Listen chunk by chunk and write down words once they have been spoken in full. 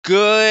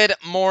Good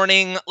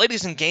morning,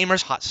 ladies and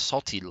gamers. Hot,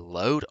 salty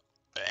load.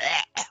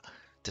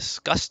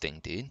 Disgusting,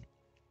 dude.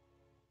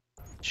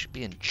 Should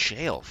be in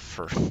jail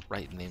for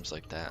writing names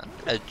like that. I'm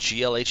gonna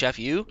GLHF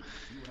you.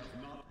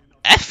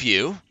 F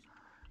you?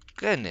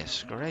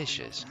 Goodness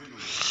gracious.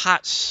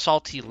 Hot,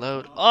 salty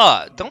load.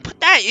 Don't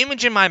put that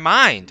image in my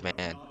mind,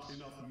 man.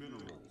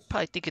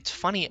 Probably think it's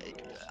funny.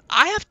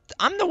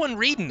 I'm the one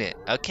reading it,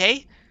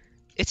 okay?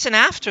 It's an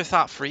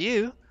afterthought for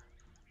you.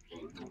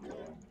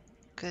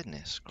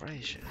 Goodness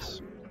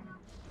gracious.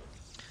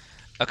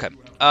 Okay.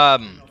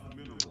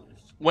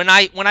 When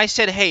I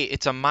said, hey,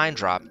 it's a mine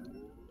drop,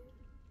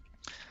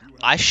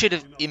 I should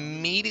have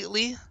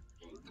immediately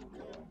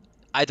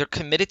either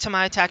committed to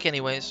my attack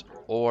anyways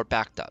or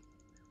backed up.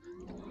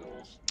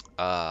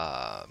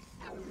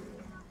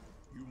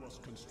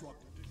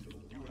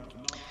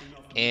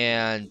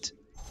 And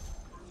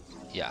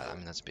yeah, I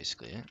mean, that's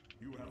basically it.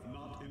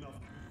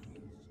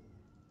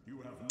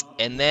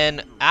 And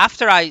then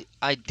after I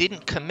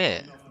didn't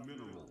commit,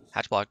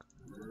 hatch block.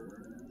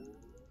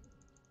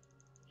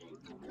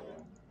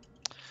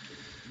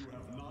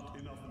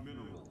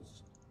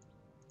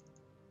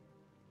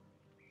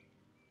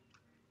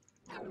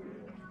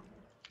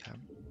 Okay.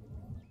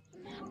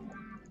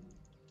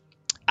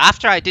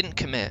 After I didn't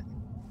commit,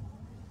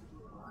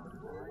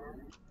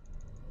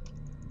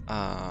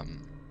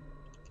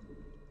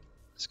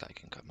 this guy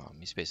can come home.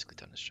 He's basically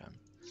done his job.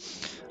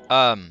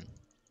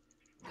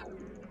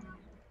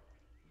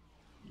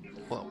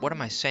 What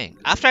am I saying?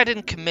 After I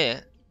didn't commit,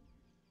 I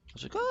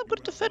was like, oh, I'm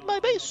gonna defend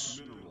my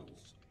base.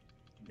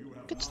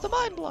 It's the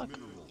mine block.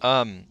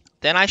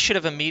 Then I should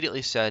have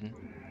immediately said,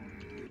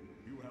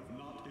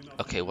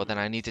 okay, well then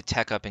I need to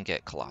tech up and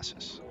get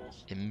Colossus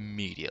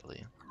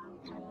immediately.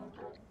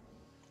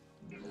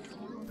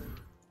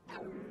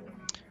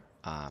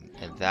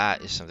 And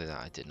that is something that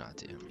I did not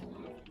do.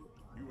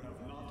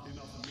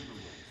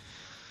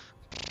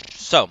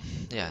 So,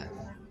 yeah,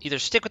 either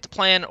stick with the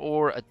plan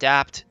or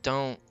adapt.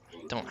 Don't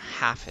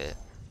half it.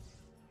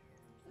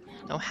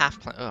 No half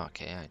plan. Oh,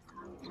 okay. I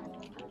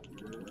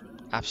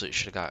absolutely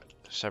should have got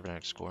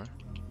cybernetic score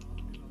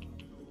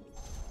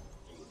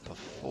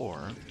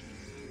before.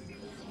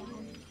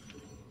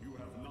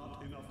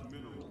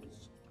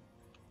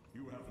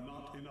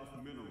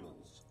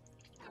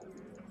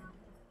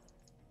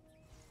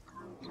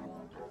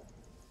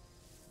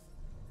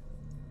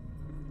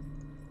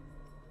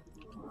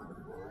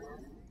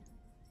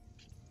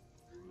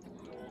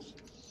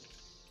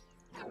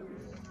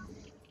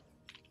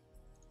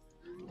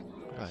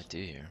 What do I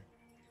do here?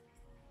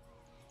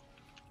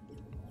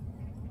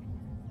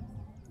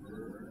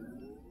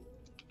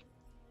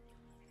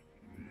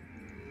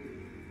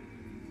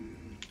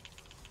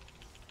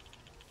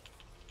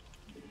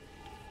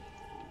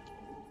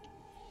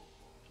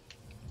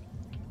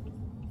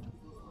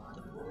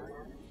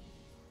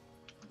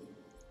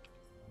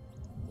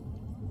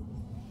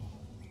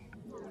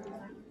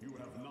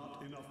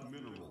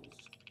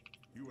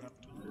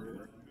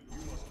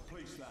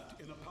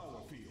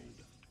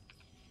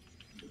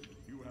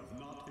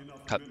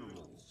 Cut.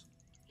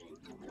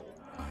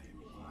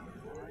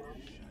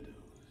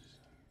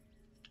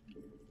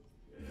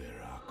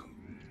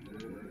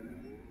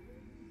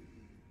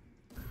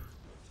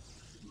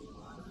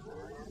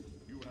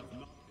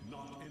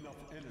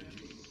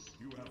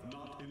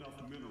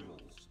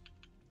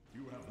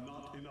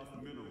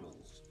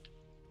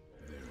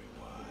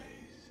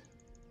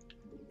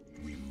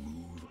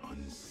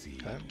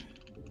 Okay.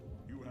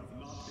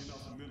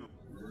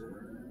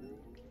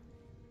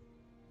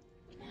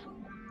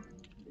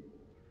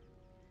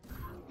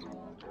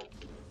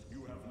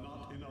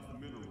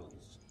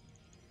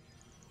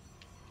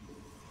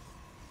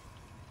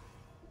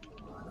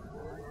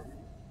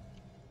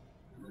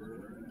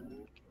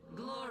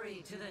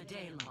 Glory to the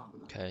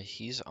Daylong. Okay,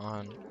 he's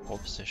on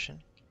hold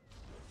position.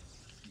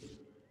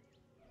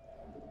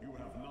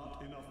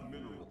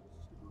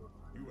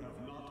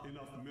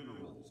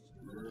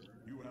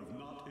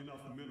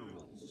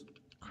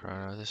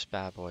 Chrono this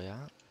bad boy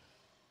out.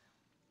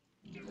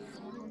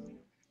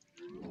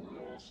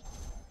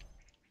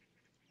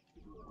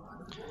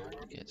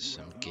 Get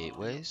some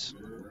gateways.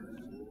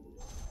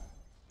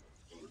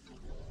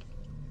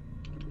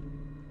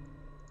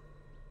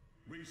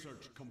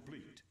 Research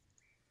complete.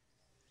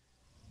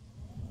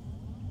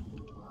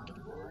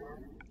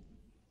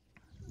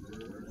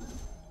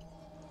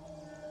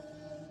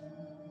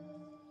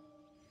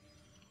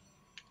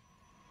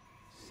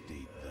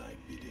 State thy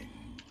bidding.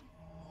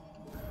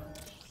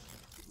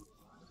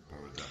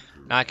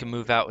 Now I can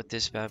move out with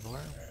this bad boy.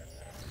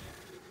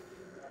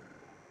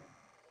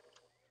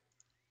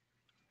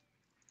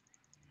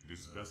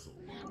 This vessel.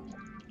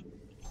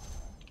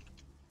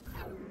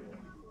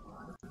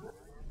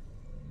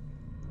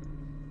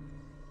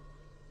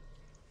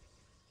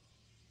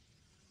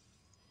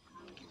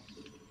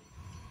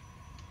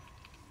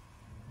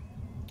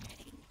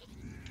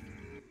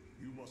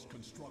 You must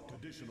construct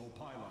additional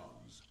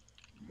pylons.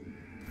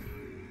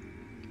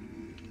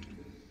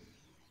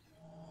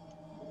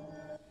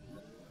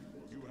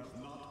 You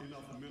have not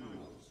enough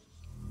minerals.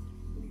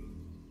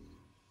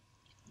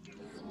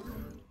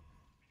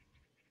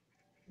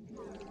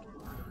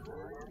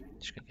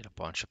 Just gonna get a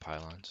bunch of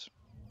pylons.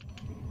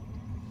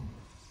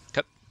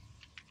 Okay.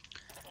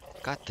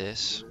 Got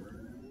this.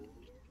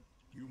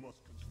 You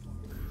must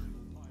construct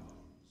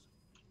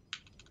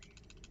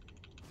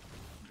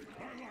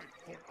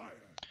additional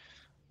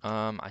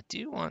pylons. I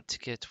do want to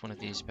get one of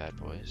these bad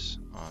boys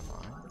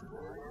online.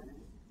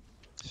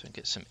 So I can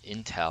get some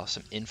intel,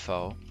 some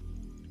info.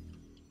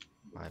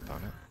 My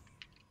opponent.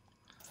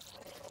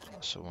 I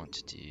also want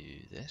to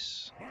do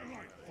this.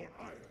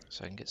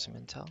 So I can get some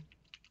intel.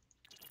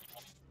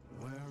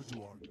 Where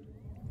do I...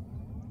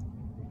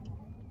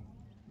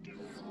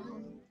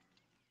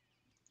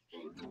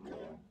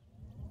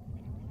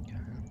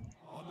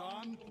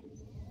 Anan,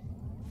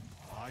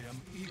 I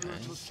am eager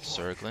Okay, to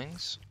strike.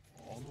 Zerglings.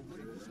 On the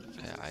way.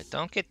 Okay, I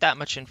don't get that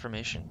much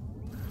information.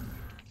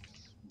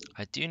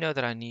 I do know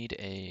that I need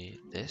a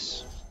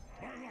this.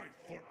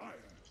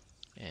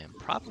 And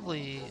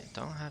probably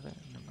don't have it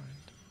in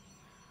mind.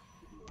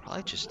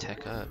 Probably just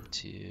tech up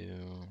to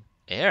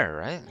air,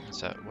 right?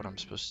 Is that what I'm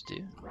supposed to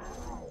do?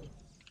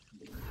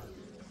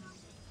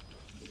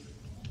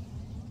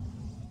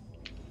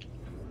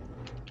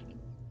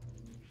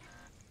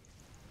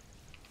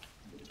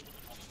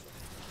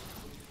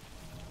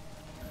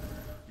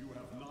 You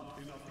have not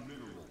enough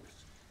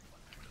minerals.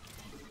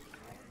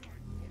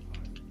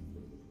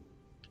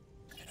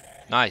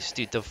 Nice,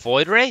 dude. The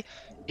Void Ray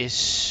is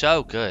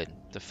so good.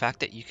 The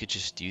fact that you could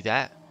just do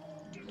that.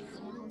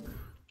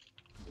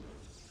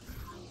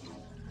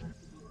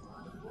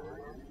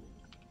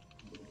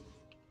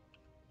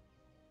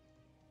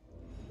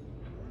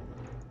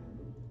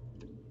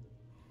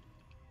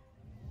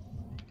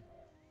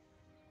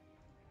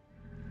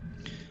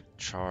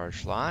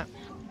 Charge lot.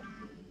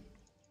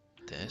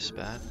 This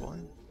bad boy.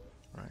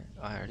 Right,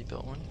 I already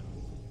built one.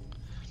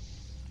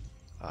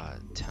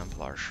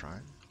 Templar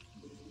Shrine.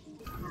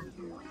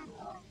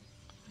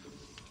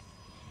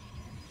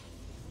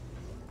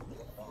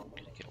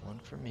 Gonna get one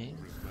for me.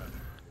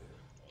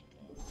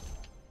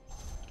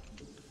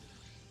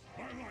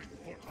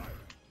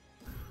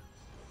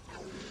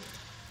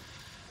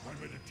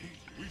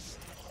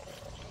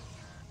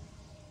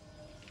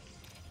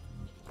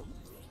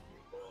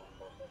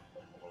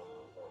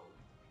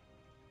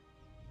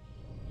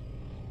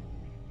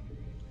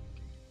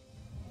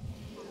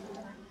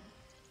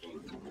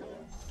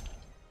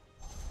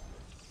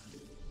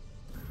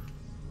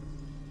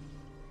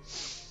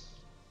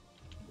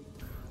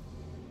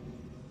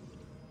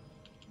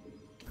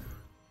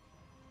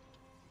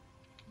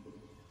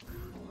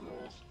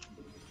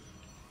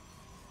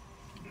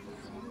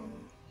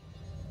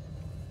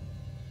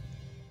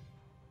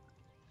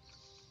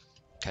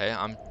 Okay,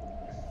 I'm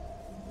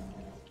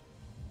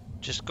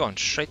just going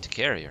straight to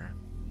carrier,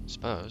 I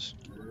suppose.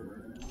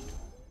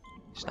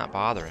 He's not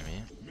bothering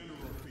me. Mineral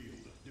field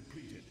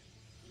depleted.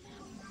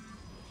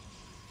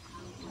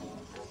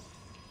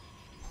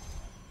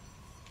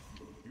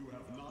 You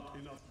have not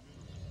enough.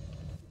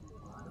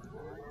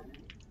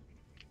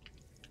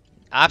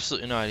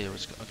 Absolutely no idea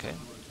what's going. Okay.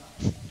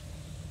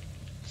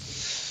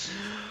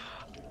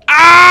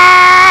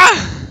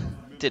 Ah!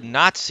 Did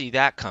not see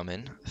that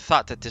coming.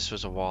 Thought that this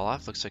was a wall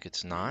off. Looks like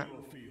it's not.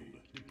 Mineral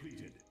field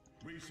depleted.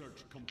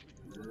 Research complete.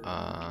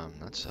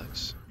 That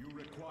sucks. You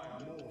require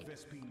more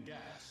Vespine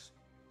gas.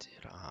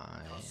 Did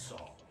I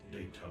Assault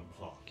data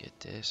clock. get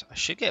this? I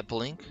should get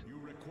Blink. You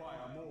require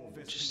more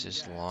Vespine Just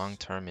as gas.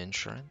 long-term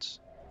insurance.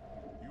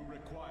 You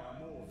require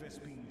more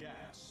Vespine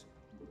gas.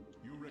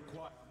 You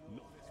require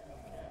no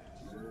Vespine gas.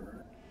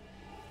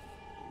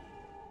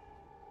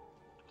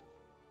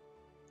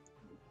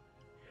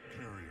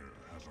 Carrier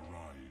has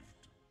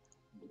arrived.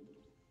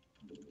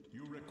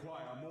 You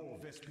require more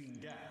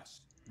Vespine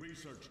gas.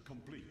 Research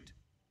complete.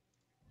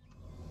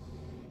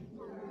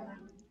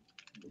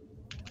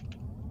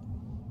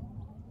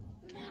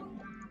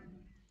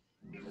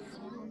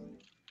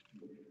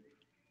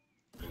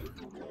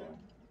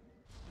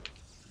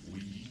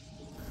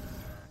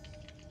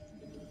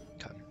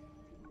 Okay.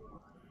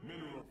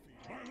 Mineral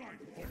field. My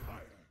life for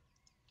hire.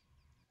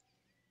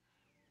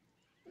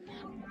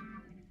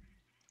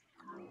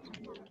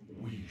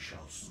 We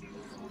shall see.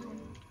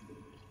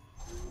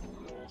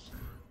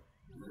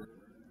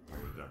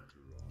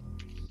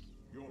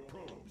 Your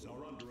probes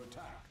are under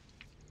attack.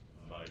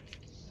 Like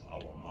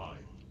our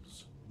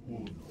minds,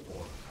 would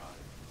Orkai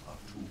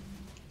Atu.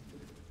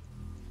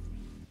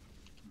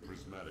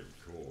 Prismatic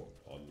core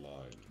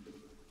online.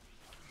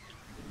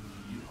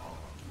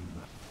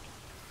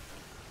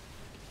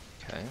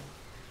 Okay.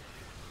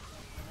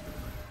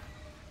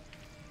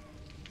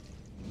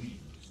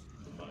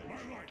 My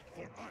life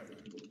for hire.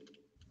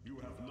 You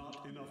have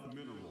not enough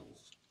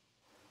minerals.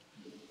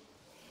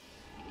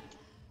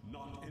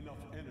 Not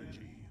enough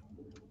energy.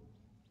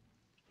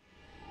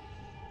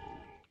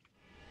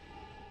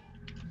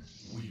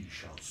 We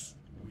shall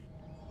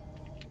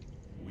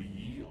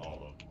we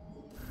all.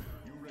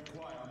 You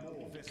require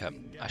more Okay.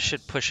 Vespine gas. I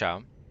should push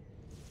out.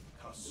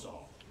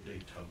 Assault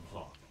data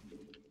clock.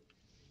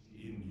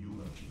 In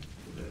unity,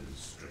 there is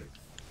strength.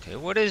 Okay,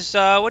 what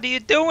are you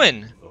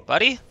doing,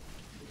 buddy?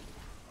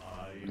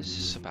 I What is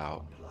this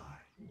about? apply.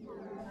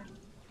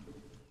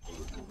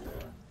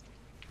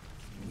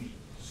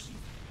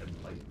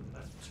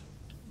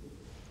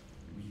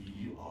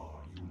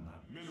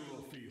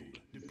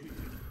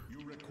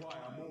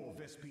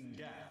 Vespine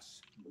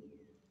gas.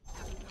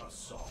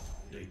 Assault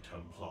de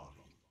Templar.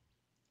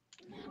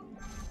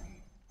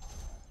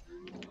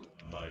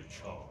 My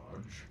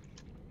charge.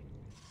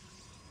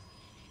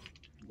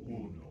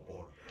 Un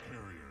or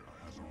Carrier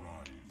has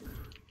arrived.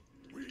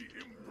 We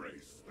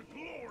embrace the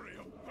glory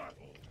of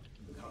battle.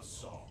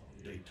 Assault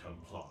de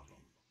Templar.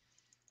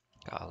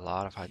 Got a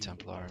lot of High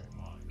Templar.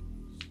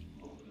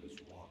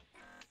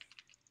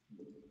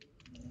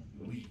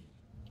 We.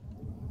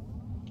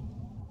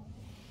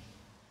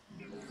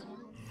 The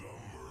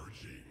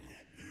merging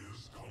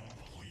is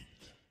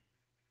complete.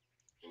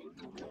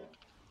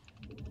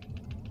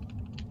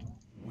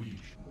 We.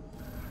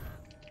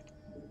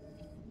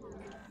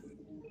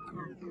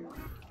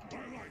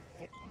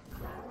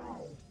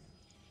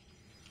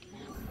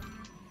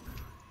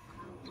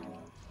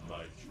 My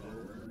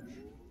charge.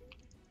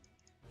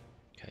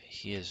 Okay,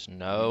 he is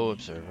no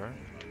observer.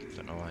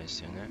 Don't know why he's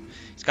doing that.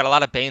 He's got a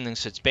lot of Baneling,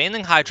 so it's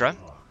Baneling Hydra.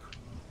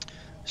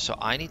 So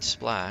I need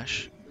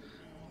Splash.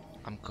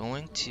 I'm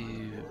going to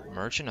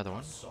merge another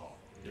one. Assault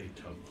de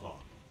Templar.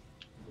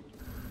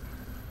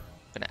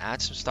 Gonna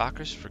add some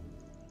Stalkers for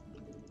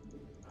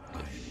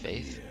good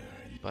faith.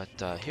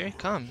 But here he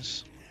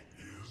comes.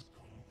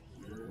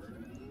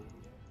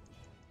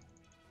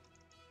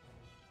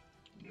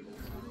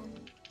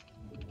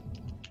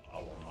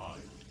 Our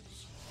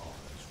minds are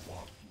as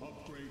one.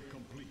 Upgrade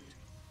complete.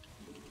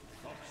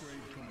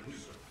 Upgrade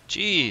complete.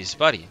 Jeez,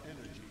 buddy.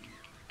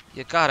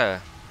 You gotta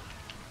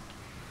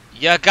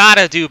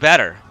do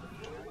better.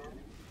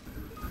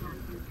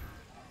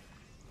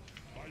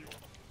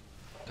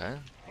 Okay.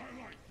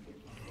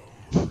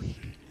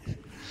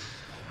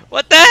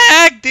 What the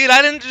heck, dude?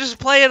 I didn't just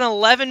play an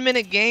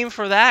 11-minute game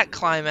for that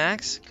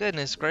climax.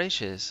 Goodness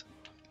gracious.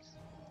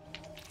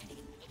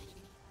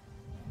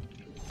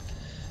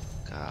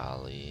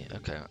 Golly.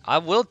 Okay. I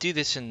will do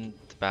this in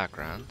the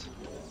background.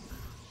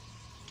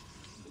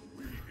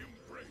 We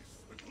embrace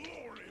the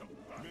glory of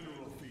battle.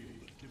 Mineral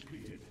field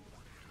depleted.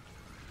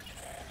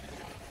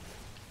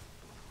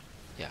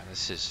 Yeah,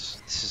 this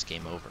is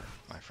game over,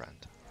 my friend.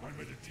 My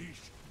meditation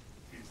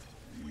is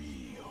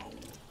real.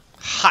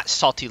 Hot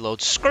salty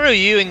load. Screw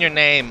you and your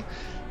name.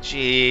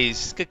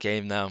 Jeez. Good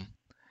game though.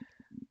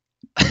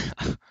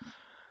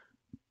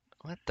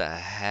 What the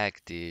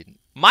heck, dude?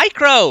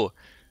 Micro!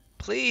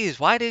 Please,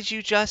 why did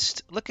you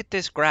just look at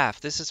this graph?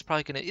 This is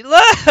probably gonna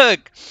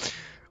look!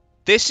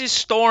 This is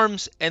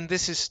storms and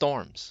this is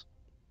storms.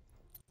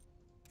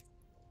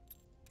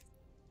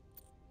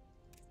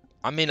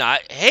 I mean,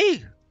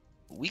 hey,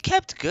 we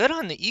kept good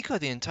on the eco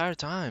the entire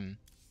time.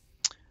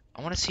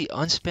 I want to see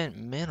unspent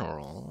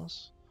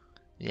minerals.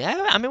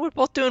 Yeah, I mean, we're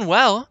both doing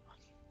well.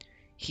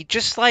 He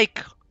just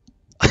like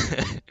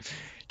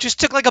just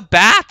took like a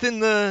bath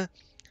in the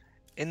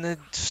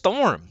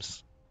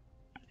storms.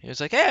 He was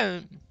like,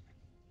 "Hey,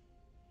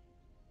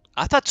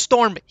 I thought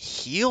Storm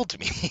healed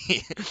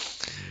me."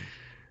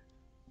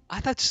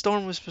 I thought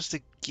Storm was supposed to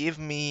give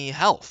me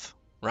health,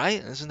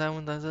 right? Isn't that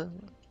what does it?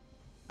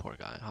 Poor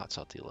guy, hot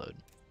salty load.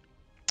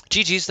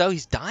 GG's though,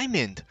 he's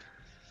diamond.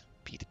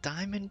 Beat a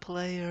diamond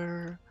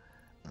player.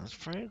 That's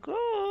pretty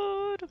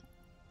good.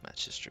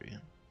 Match history.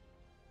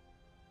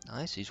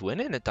 Nice, he's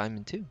winning at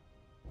diamond too.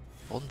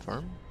 Holding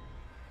firm.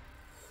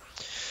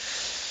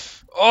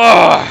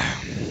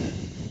 Oh!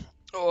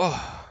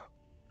 Oh!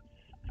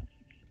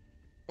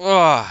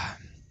 Oh!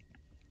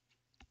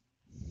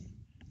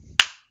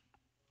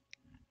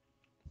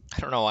 I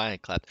don't know why I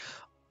clapped.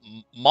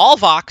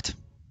 Malvoct.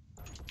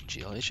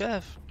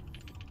 GLHF.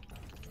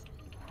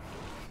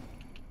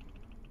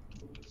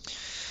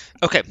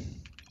 Okay.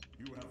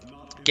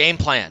 Game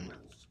plan.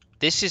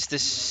 This is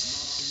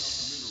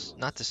this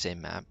not the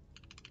same map.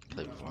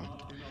 Played before.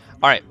 All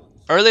right.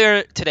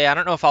 Earlier today, I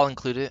don't know if I'll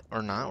include it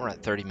or not. We're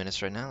at 30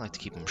 minutes right now. I like to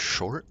keep them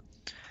short.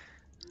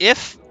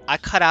 If I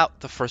cut out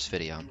the first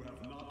video,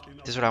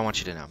 this is what I want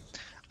you to know.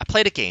 I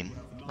played a game,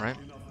 right?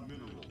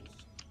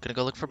 Gonna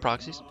go look for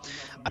proxies.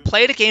 I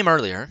played a game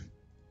earlier,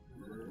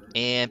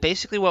 and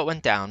basically what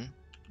went down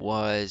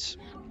was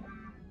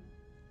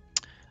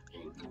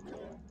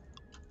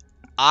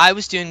I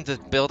was doing the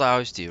build I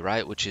always do,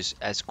 right? Which is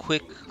as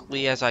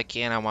quickly as I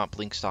can, I want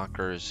blink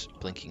stalkers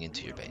blinking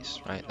into your base,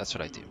 right? That's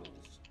what I do.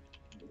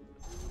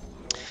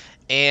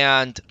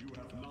 And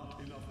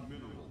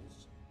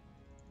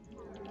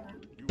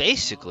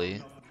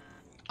basically,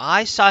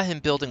 I saw him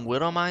building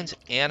Widow Mines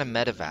and a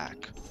Medevac.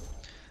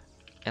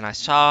 And I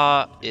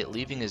saw it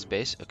leaving his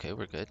base. Okay,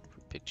 we're good.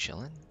 Big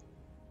chillin'.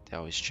 They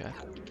always check.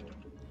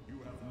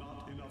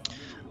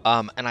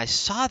 And I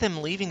saw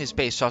them leaving his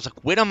base, so I was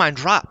like, Widow Mine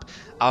drop.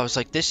 I was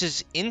like, this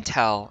is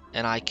intel,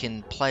 and I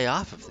can play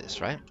off of this,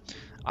 right?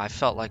 I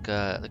felt like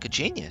a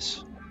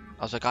genius.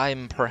 I was like, I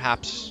am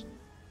perhaps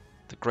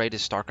the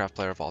greatest StarCraft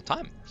player of all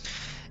time.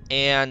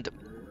 And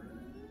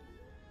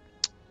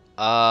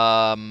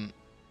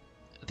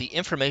the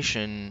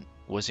information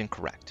was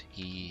incorrect.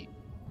 He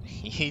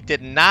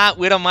did not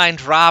Widow Mine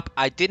drop.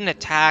 I didn't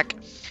attack.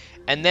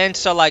 And then,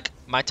 so like,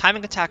 my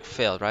timing attack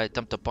failed, right?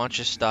 Dumped a bunch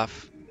of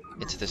stuff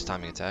into this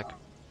timing attack.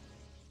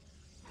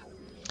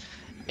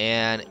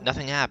 And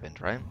nothing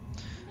happened, right?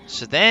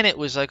 So then it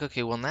was like,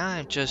 okay, well now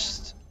I'm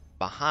just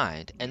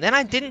behind. And then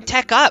I didn't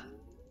tech up.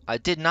 I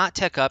did not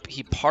tech up.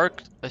 He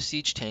parked a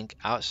siege tank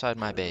outside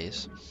my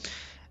base,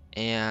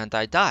 and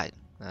I died.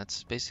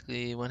 That's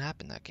basically what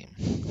happened that game.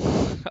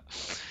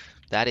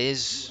 that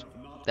is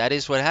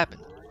what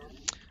happened.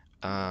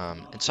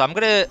 And so I'm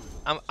gonna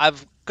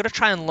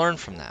try and learn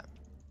from that.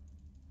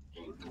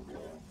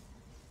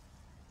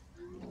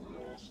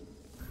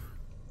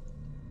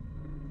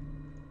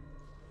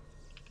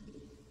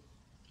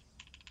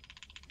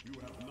 You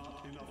have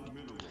not enough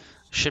minerals.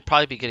 Should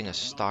probably be getting a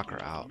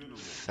stalker out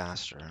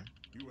faster.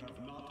 You have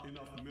not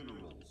enough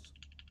minerals.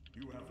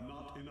 You have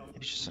not enough.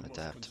 Maybe just an You must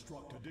adept.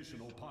 construct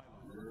additional pylons.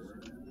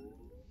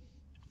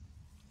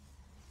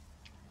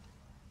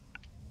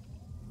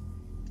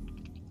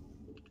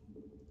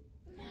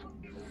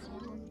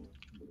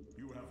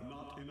 You have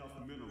not enough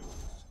minerals.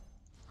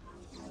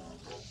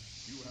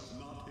 You have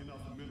not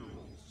enough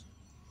minerals.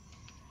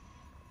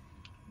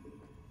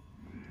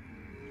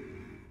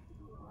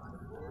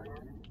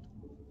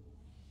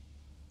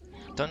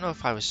 Don't know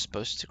if I was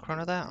supposed to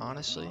chrono that,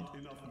 honestly. Not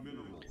enough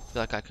minerals. I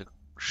feel like I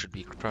should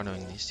be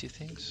chronoing these two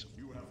things.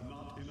 You have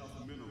not enough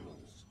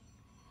minerals.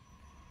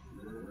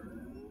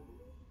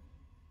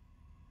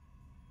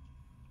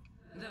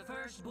 The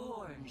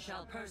firstborn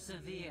shall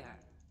persevere.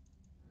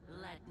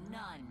 Let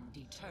none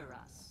deter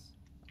us.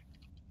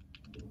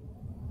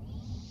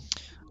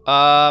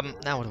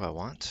 Now what do I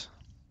want?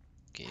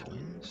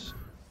 Gateways.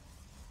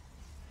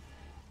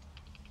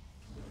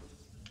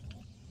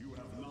 You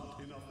have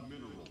not enough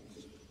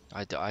minerals.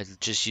 I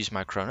just use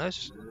my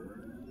chronos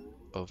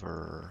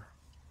over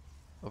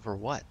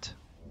what?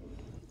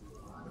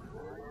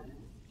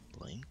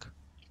 Blink.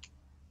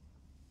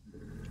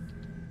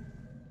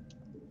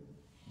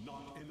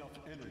 Not enough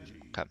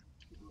energy. Okay.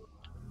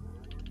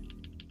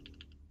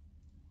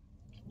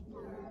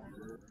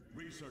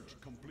 Research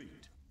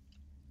complete.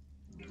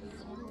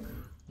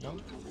 No.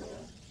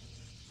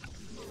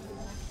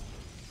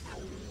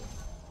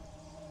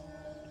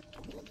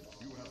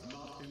 You have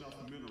not enough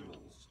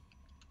minerals.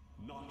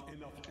 Not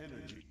enough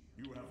energy.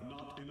 You have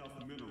not enough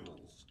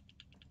minerals.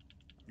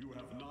 You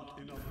have not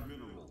enough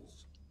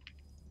minerals.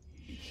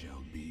 It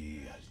shall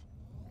be as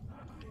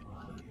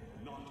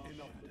Not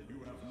enough.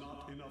 You have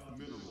not enough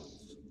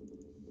minerals.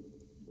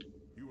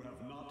 You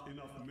have not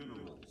enough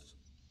minerals.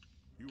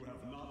 You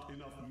have not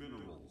enough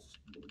minerals.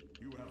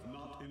 You have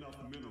not enough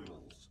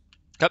minerals.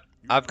 Yep.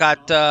 I've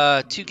got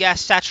 2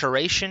 gas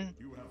saturation.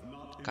 You have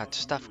not Got enough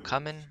stuff minerals.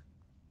 coming.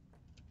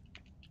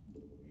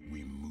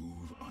 we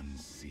move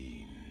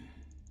unseen.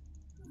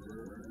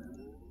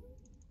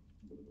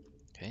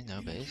 Okay,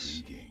 no base.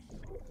 Intriguing.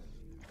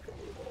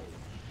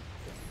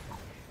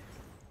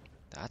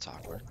 That's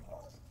awkward.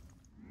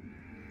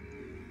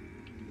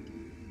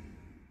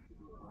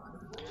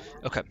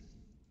 Okay. I'm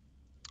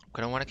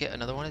gonna want to get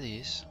another one of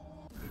these.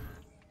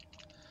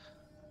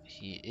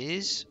 He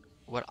is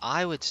what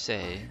I would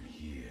say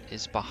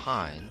is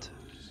behind,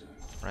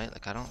 right?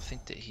 Like, I don't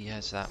think that he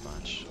has that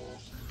much.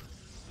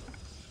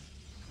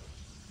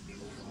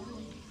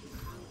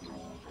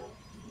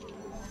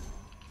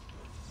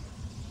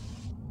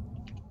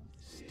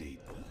 State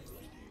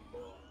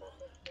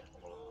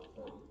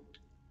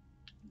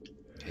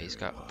Okay, he's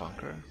got a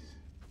bunker.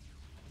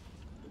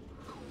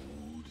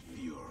 cold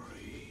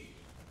fury.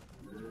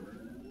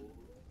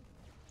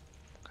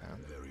 Okay.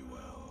 Very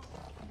well.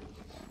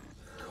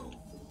 Cold.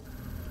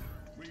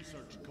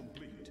 Research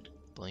complete.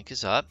 Blink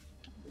is up.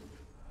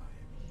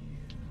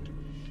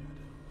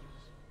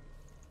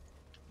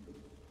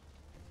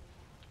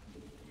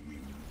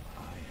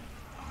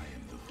 I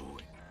am the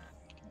void.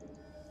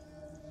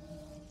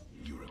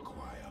 You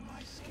require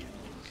my skill.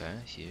 Okay,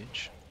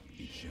 huge.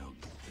 It shall.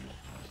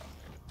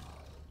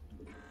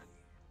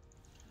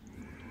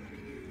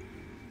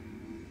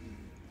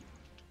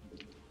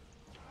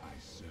 I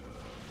serve.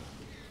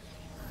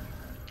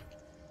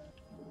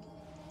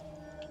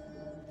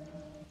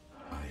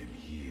 I am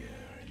here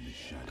in the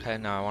shadow. Okay,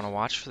 now I want to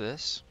watch for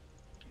this.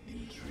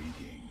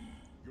 Intriguing.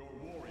 Your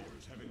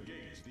warriors have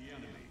engaged the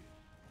enemy.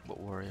 What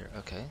warrior?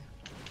 Okay.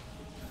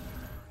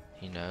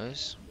 He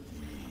knows.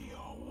 We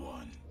are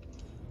one.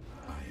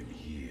 I am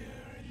here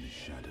in the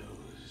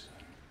shadows.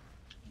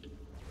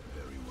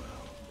 Very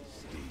well.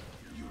 State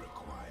you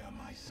require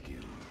my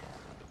skill.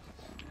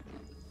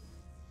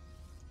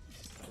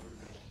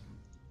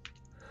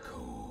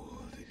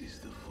 Cold is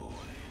the void.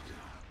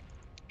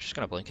 Just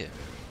gonna blink it.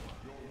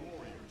 Your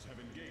warriors have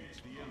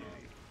engaged the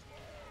enemy.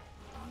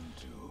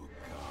 Unto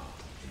God.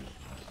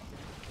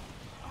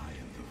 I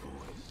am the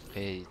voice.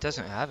 He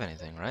doesn't have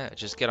anything, right?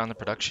 Just get on the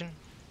production.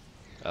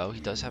 Oh,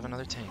 he does have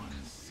another tank.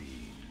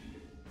 Unseen.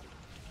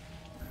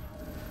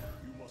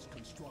 You must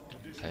construct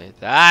additional. Okay,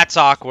 that's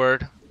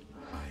awkward.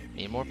 I am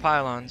Need more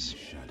pylons.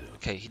 shadow.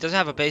 Okay, he doesn't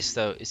have a base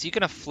though. Is he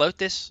gonna float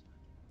this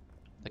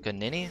like a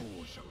ninny?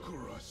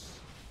 Shakuras.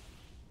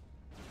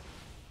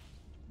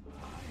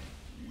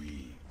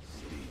 We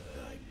state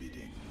thy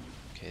bidding.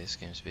 Okay, this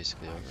game's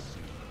basically over.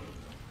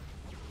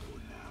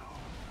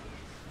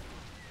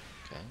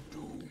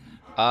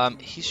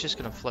 Okay. He's just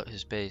gonna float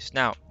his base.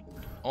 Now,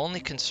 only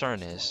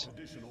concern is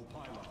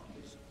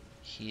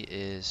he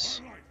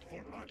is.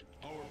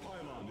 Our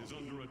pylon is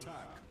under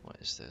attack. What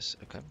is this?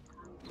 Okay,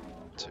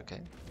 it's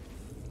okay.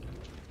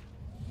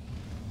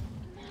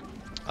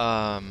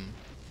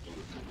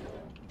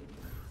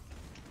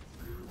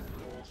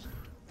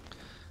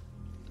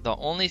 The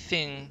only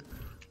thing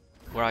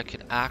where I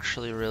could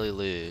actually really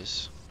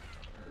lose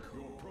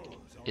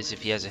is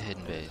if he has a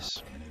hidden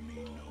base.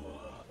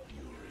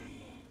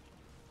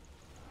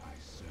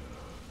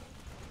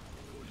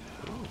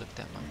 Ooh, look at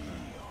that one.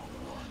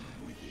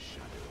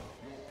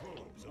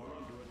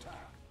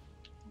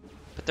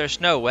 But there's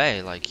no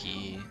way, like,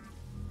 he... You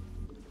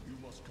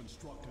must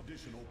construct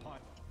additional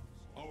pylons.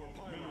 Our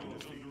pylon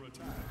is under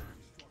attack.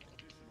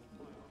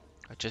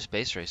 I just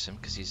base race him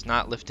because he's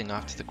not lifting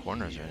off to the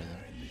corners or anything.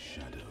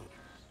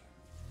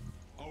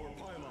 Our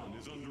pylon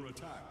is under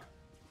attack.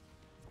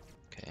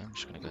 Okay, I'm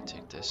just gonna go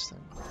take this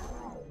then.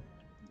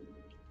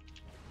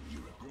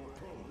 Your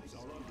probes are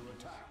under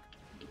attack.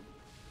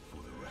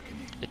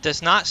 It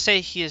does not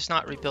say he has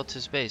not rebuilt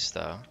his base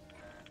though.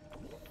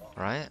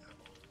 Right?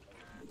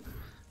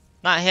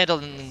 Not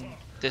handling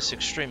this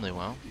extremely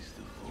well.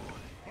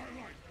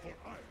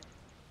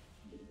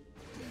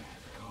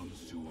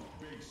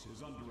 Base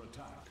is under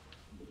attack.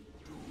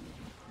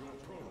 Your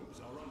probes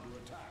are under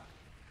attack.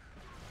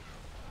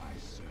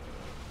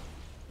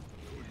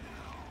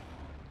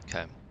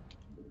 Okay.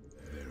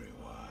 Very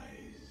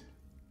wise.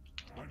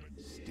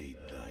 State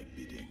thy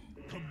bidding.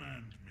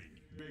 Command me.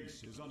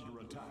 Base is under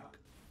attack.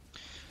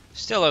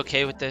 Still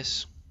okay with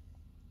this.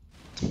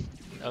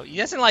 Oh, he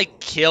hasn't like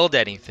killed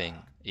anything,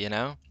 you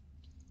know?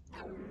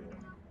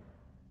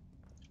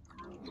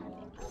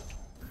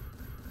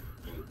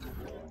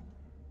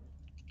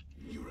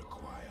 You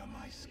require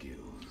my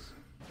skills.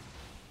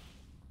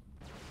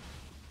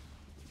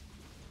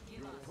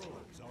 Your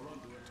probes are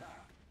under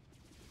attack.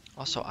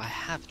 Also, I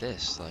have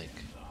this, like...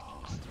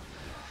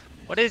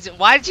 What is it?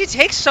 Why did you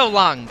take so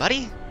long,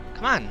 buddy?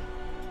 Come on.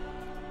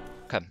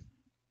 Come.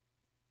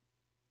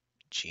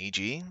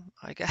 GG,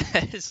 I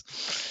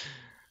guess.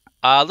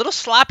 A little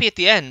sloppy at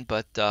the end,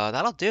 but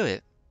that'll do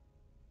it.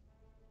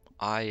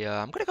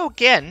 I'm gonna go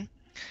again.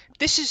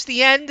 This is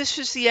the end. This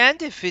is the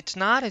end. If it's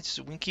not,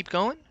 we can keep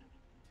going.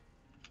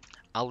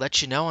 I'll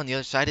let you know on the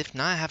other side. If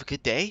not, have a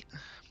good day.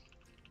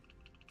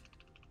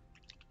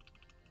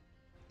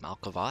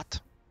 Malkavat.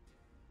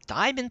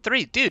 Diamond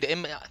 3. Dude,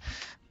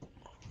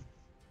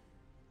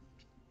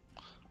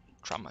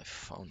 drop my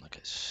phone like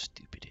a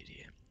stupid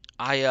idiot.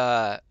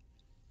 I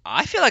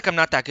feel like I'm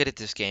not that good at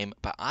this game,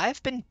 but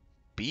I've been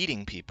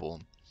beating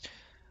people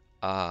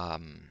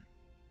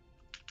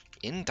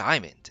in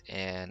Diamond,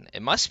 and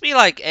it must be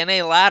like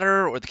NA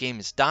ladder or the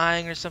game is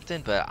dying or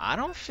something, but I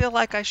don't feel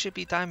like I should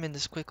be Diamond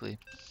this quickly.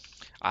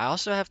 I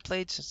also have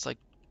played since like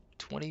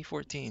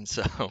 2014,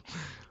 so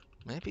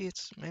maybe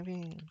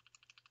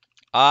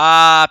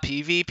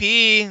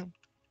PvP.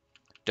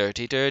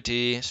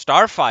 Dirty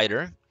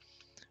Starfighter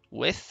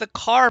with the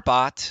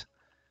Carbot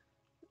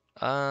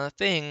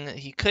thing.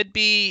 He could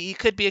be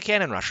a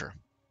cannon rusher.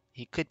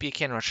 He could be a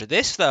cannon rusher.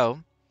 This though,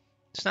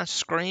 it's not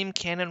scream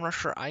cannon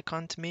rusher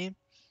icon to me.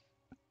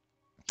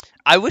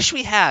 I wish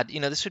we had,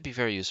 this would be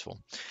very useful.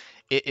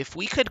 If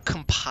we could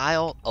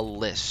compile a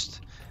list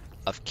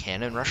of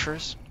cannon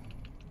rushers,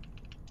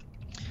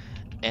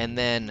 and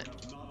then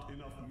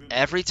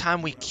every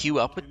time we queue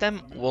up with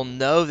them, we'll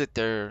know that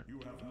they're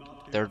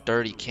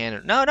dirty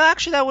cannon. No,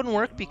 actually that wouldn't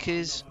work,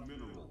 because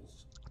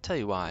I'll tell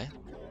you why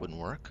it wouldn't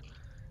work.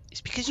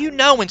 It's because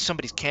when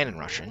somebody's cannon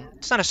rushing.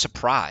 It's not a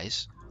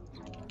surprise.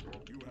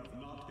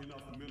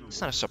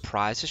 It's not a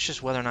surprise. It's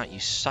just whether or not you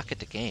suck at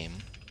the game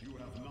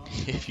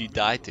if you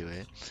die to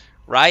it,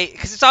 right?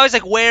 Because it's always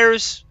like,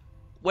 where's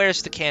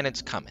the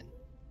cannons coming?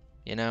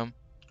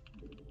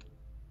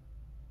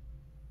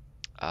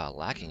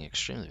 Lacking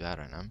extremely bad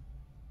right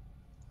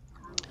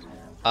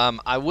now.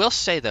 I will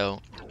say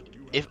though,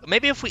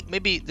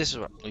 maybe this is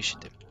what we should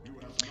do.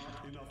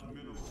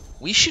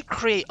 We should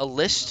create a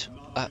list,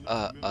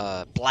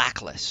 a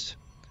blacklist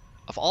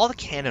of all the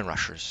cannon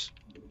rushers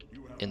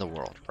in the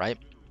world, right?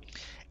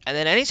 And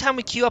then anytime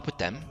we queue up with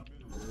them,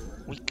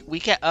 we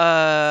get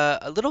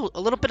a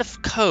little bit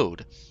of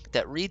code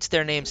that reads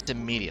their names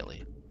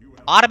immediately,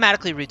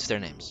 automatically reads their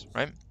names,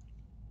 right?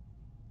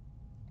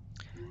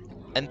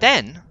 And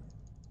then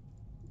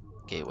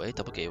gateway,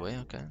 double gateway.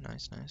 Okay,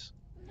 nice.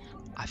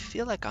 I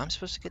feel like I'm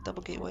supposed to get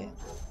double gateway,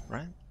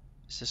 right?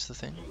 Is this the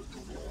thing?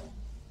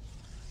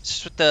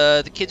 Is this what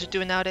the kids are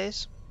doing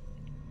nowadays?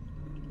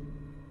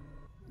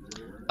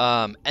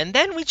 And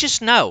then we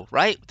just know,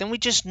 right? Then we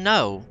just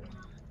know,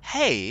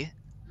 hey,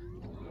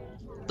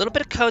 a little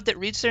bit of code that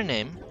reads their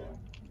name,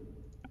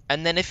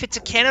 and then if it's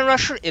a cannon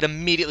rusher, it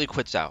immediately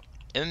quits out.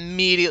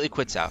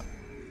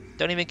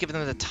 Don't even give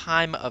them the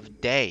time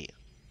of day,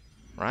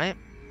 right?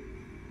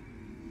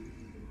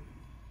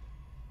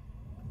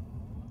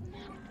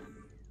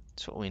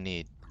 That's what we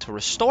need to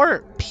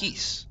restore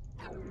peace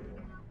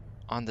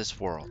on this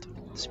world.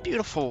 This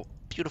beautiful,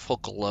 beautiful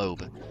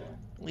globe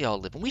we all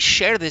live in. We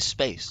share this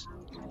space,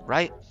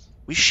 right?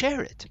 We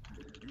share it.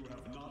 You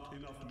have not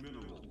enough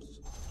minerals.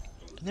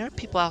 And there are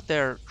people out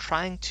there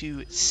trying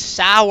to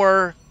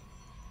sour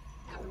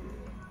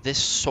this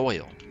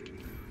soil.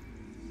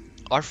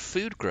 Our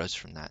food grows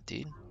from that,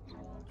 dude.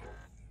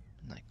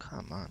 Like,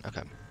 come on.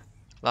 Okay.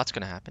 Lots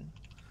gonna happen.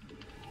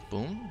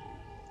 Boom.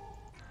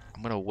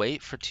 I'm gonna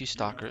wait for 2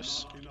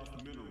 stalkers. You have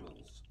not enough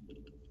minerals.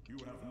 You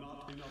have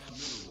not enough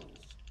minerals.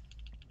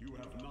 You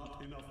have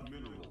not enough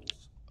minerals.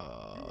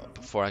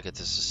 Before I get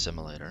this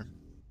assimilator.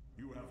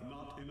 You have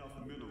not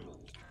enough minerals.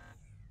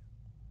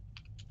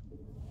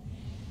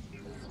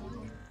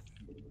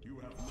 You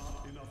have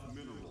not enough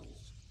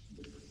minerals.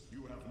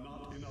 You have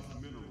not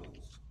enough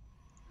minerals.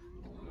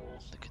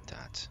 Look at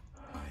that.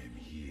 I'm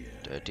here.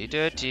 Dirty,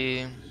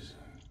 dirty.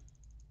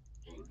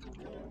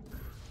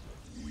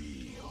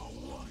 We are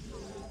one.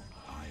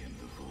 I am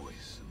the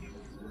voice.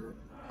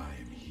 I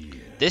am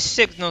here. This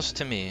signals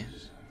to me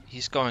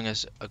he's going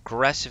as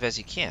aggressive as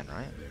he can,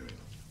 right?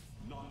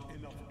 Not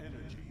enough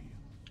energy.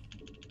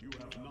 You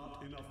have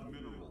not enough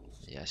minerals.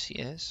 Yes, he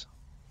is.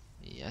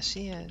 Yes,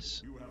 he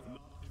is. You have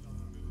not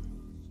enough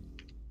minerals.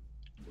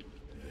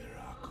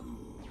 Veraku.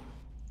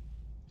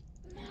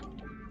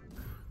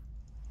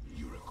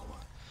 You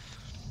require.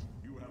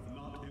 You have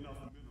not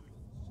enough minerals.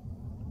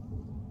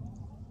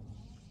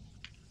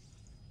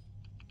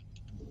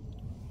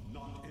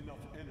 Not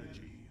enough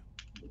energy.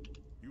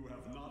 You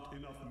have not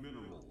enough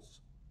minerals.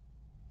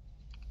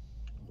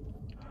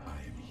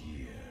 I am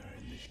here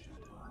in the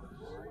shadows.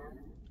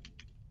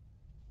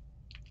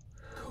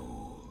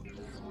 Cold.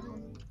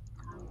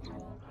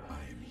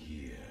 I am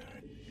here.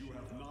 You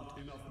have not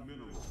enough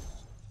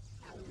minerals.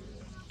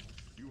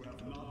 You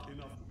have not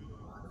enough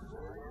minerals.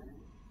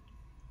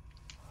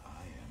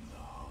 I am the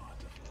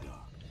heart of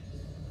darkness.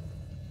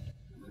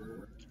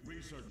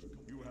 Research.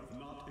 You have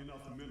not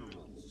enough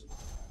minerals.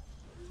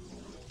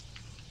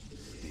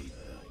 State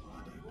the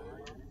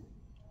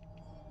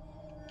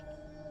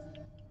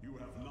You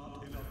have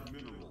not enough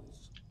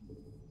minerals.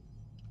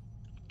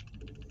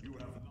 You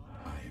have not.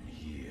 I am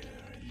here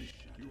in the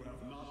shadows. You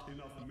have not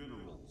enough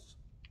minerals.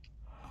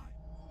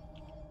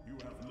 You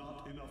have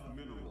not enough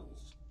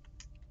minerals.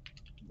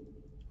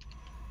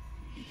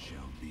 It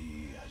shall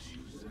be as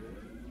you say.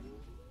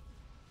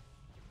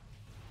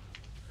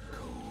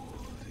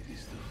 Cold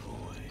is the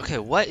void. Okay,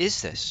 what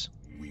is this?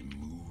 We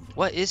move.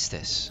 What is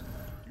this?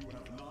 You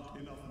have not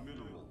enough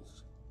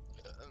minerals.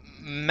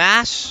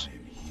 Mass? I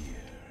am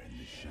here in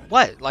the shadows.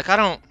 What? Like, I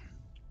don't...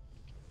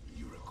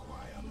 You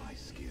require my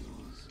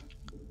skills.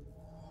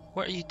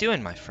 What are you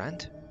doing, my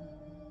friend?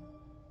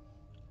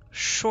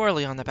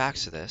 Surely on the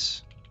backs of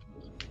this.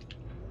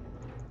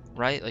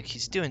 Right? Like,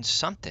 he's doing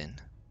something.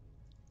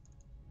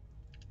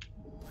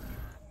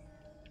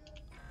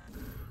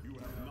 You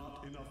have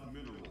not enough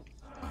minerals.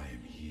 I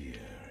am here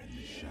in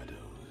the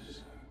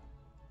shadows.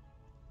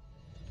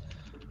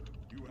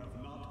 You have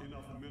not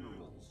enough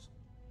minerals.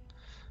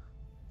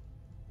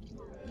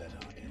 Let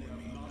our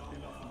enemy Not know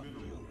enough our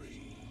minerals. glory.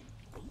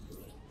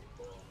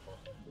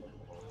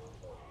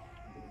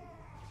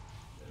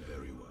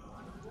 Very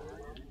well.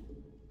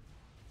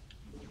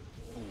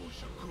 For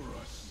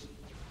Shakuras.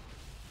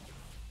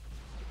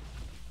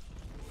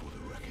 For the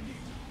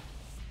reckoning.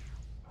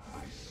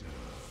 I serve.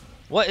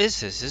 What is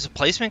this? Is this a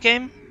placement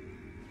game?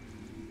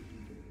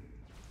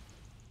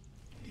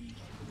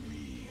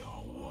 We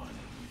are one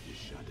with the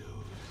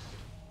shadows.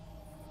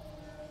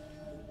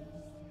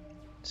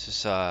 Is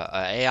this a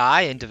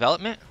AI in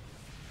development?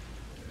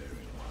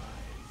 Very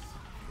wise.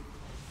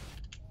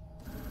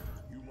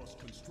 You must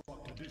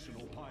construct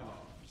additional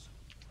pylons.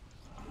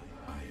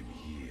 I am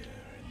here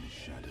in the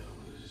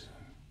shadows.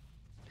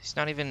 He's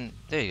not even...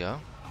 There you go.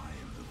 I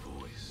am the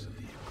voice of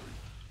the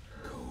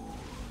eclipse. Cold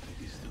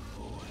is the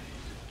void.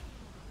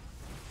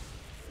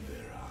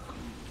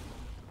 Veraku.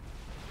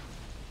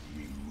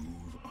 We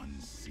move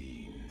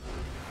unseen.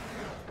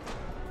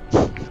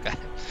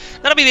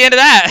 That'll be the end of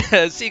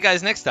that. See you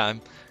guys next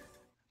time.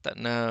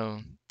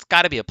 No, it's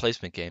got to be a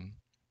placement game.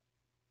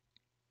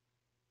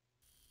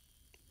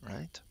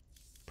 Right?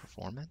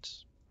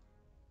 Performance?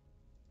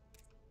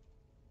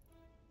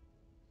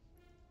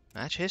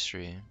 Match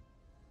history.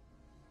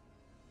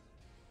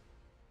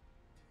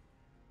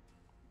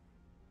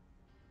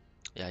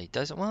 Yeah, he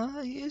doesn't... Well,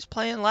 he is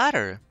playing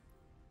ladder.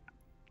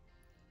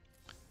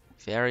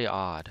 Very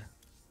odd.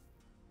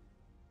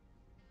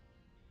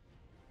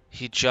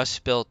 He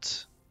just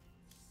built...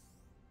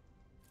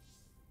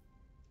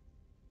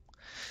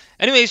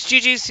 Anyways,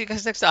 GG's. See you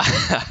guys next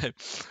time.